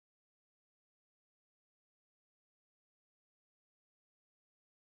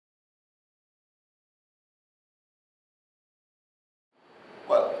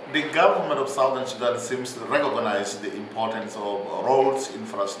Well, the government of Southern Sudan seems to recognize the importance of roads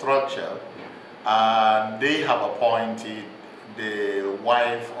infrastructure, and they have appointed the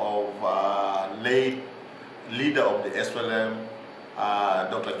wife of late leader of the SPLM,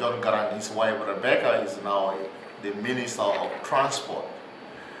 Dr. John Garang. His wife Rebecca is now the Minister of Transport.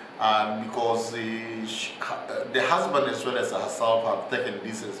 And because the husband as well as herself have taken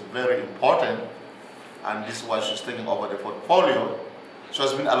this as very important, and this is why she's taking over the portfolio. She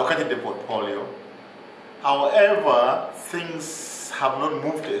has been allocated the portfolio. However, things have not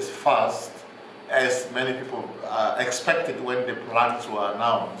moved as fast as many people expected when the plans were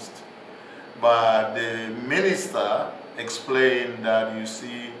announced. But the minister explained that, you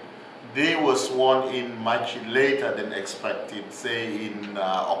see, they were sworn in much later than expected, say in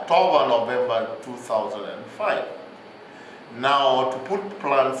October, November 2005. Now, to put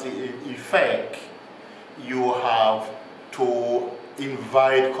plans in effect, you have to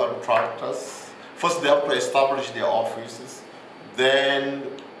invite contractors. First, they have to establish their offices, then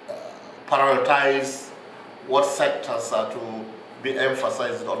prioritize what sectors are to be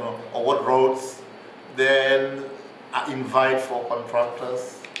emphasized on, or what roads, then invite for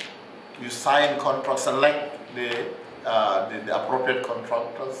contractors. You sign contracts, select the appropriate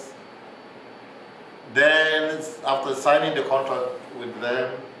contractors. Then, after signing the contract with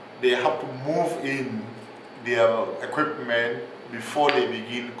them, they have to move in their equipment before they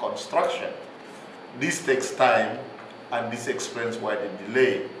begin construction. This takes time, and this explains why the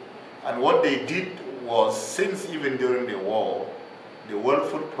delay. And what they did was, since even during the war, the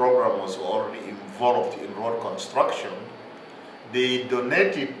World Food Program was already involved in road construction, they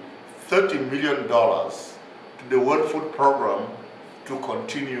donated $30 million to the World Food Program to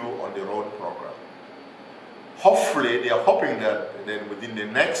continue on the road program. Hopefully, they are hoping that then within the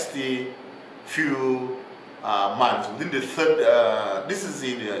next few months, within the third, this is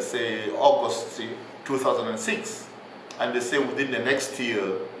in say August 2006, and they say within the next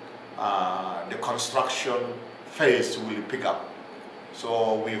year, the construction phase will pick up.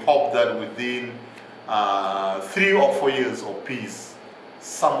 So we hope that within 3 or 4 years of peace,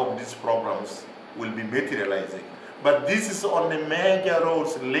 some of these programs will be materializing. But this is on the major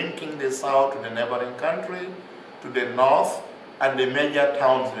roads linking the south to the neighboring country, to the north, and the major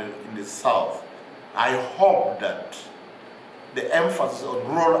towns in the south. I hope that the emphasis on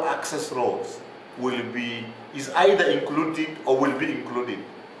rural access roads is either included or will be included,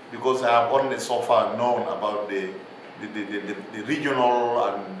 because I have only so far known about the regional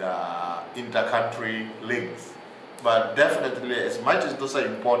and inter-country links. But definitely, as much as those are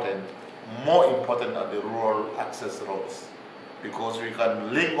important, more important are the rural access roads, because we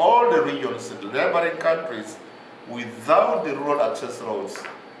can link all the regions to the neighboring countries. Without the rural access roads,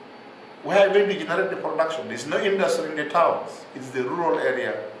 we are going to generate the production. There's no industry in the towns. It's the rural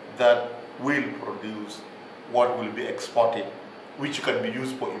area that will produce what will be exported, which can be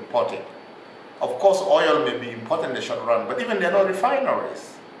used for importing. Of course, oil may be important in the short run, but even there are no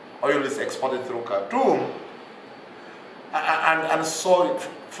refineries. Oil is exported through Khartoum. And so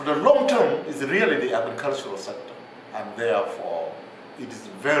for the long term, it's really the agricultural sector. And therefore, it is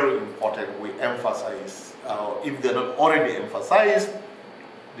very important we emphasize, if they're not already emphasized,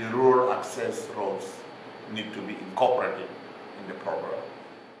 the rural access roads need to be incorporated in the program.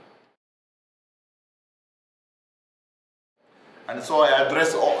 And so I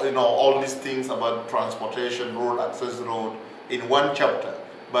address all these things about transportation, rural access road in one chapter,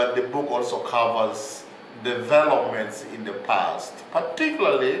 but the book also covers developments in the past,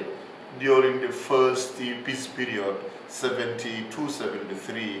 particularly during the first peace period,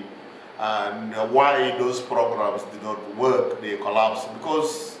 72-73, and why those programs did not work, they collapsed,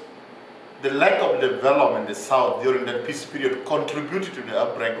 because the lack of development in the South during that peace period contributed to the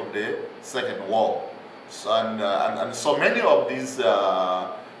outbreak of the Second War. So, and so many of these,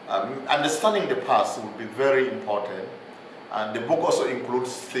 understanding the past would be very important. And the book also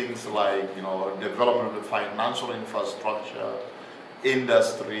includes things like, development of the financial infrastructure,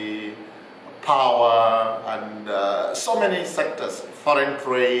 industry, power, and so many sectors, foreign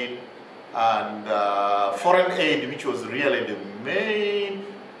trade, and foreign aid, which was really the main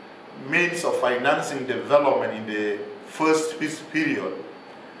means of financing development in the first peace period.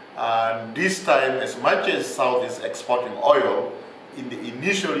 And this time, as much as South is exporting oil, in the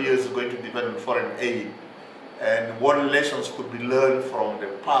initial years it's going to depend on foreign aid, and what lessons could be learned from the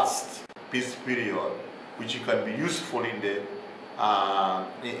past peace period, which can be useful in the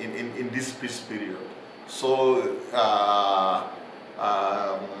in this peace period. So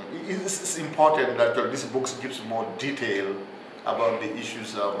it's important that this book gives more detail about the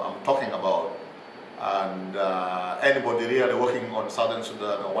issues I'm talking about. And anybody really working on Southern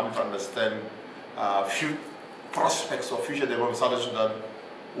Sudan or wanting to understand few prospects of future development of Southern Sudan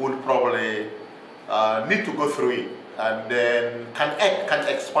would probably need to go through it, and then can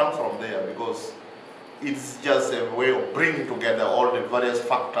expand from there, because it's just a way of bringing together all the various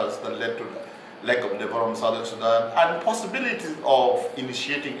factors that led to the lack of development in Southern Sudan and possibilities of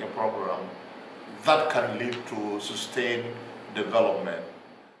initiating a program that can lead to sustained development.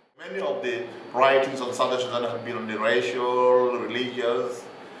 Many of the writings on Southern Sudan have been on the racial, religious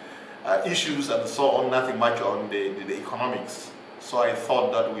issues and so on, nothing much on the economics. So I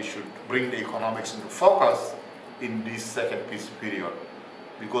thought that we should bring the economics into focus in this second peace period.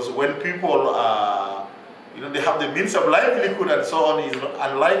 Because when people are, they have the means of livelihood and so on, it's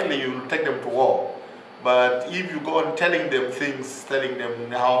unlikely you will take them to war. But if you go on telling them things, telling them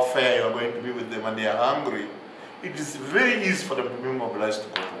how fair you are going to be with them and they are hungry, it is very easy for them to be mobilized to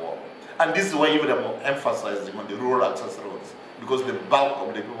go to war. And this is why even I'm emphasizing on the rural access roads, because the bulk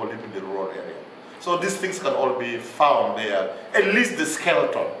of the people live in the rural area. So these things can all be found there, at least the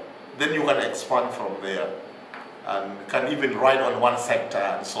skeleton. Then you can expand from there and can even write on one sector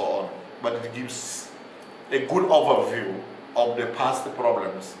and so on. But it gives a good overview of the past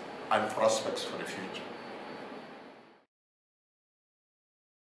problems and prospects for the future.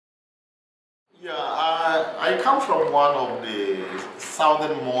 Yeah, I come from one of the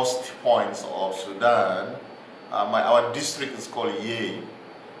southernmost points of Sudan. Our district is called Yei.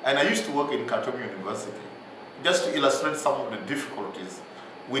 And I used to work in Khartoum University, just to illustrate some of the difficulties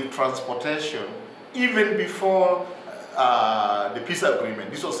with transportation, even before the peace agreement.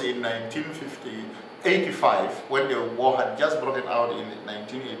 This was in 1985, when the war had just broken out in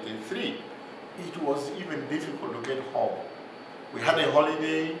 1983. It was even difficult to get home. We had a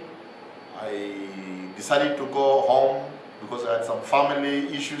holiday. I decided to go home because I had some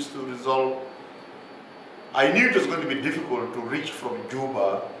family issues to resolve. I knew it was going to be difficult to reach from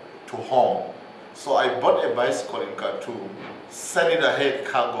Juba to home. So I bought a bicycle in Khartoum, sent it ahead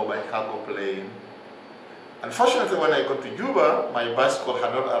cargo by cargo plane. Unfortunately, when I got to Juba, my bicycle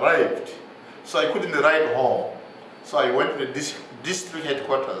had not arrived. So I couldn't ride home. So I went to the district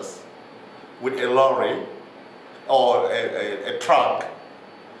headquarters with a lorry or a truck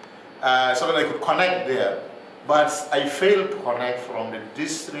so that I could connect there. But I failed to connect from the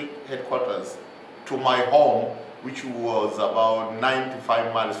district headquarters to my home, which was about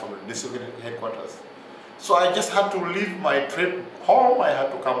 95 miles from the district headquarters. So I just had to leave my trip home. I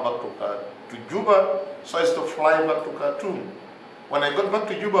had to come back to Juba, so I had to fly back to Khartoum. When I got back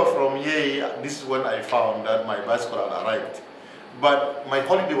to Juba from Yei, this is when I found that my bicycle had arrived. But my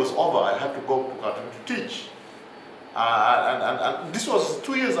holiday was over. I had to go to Khartoum to teach. And this was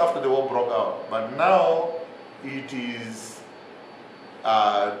 2 years after the war broke out. But now it is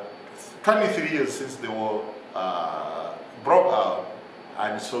 23 years since the war broke out,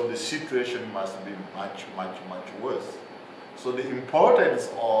 and so the situation must be much, much, much worse. So the importance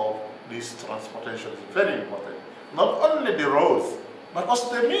of this transportation is very important. Not only the roads, but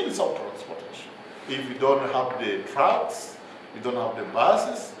also the means of transportation. If you don't have the trucks, you don't have the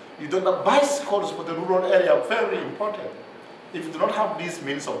buses, you don't have bicycles for the rural area, very important. If you do not have these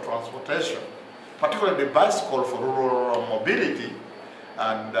means of transportation, particularly the bicycle for rural mobility,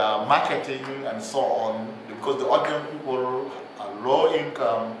 and marketing and so on, because the ordinary people are low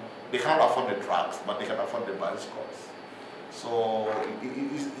income, they cannot afford the trucks, but they can afford the bicycles. So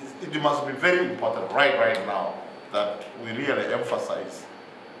it must be very important right now that we really emphasize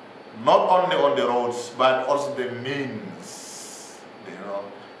not only on the roads, but also the means,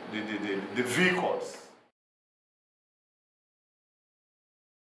 the vehicles.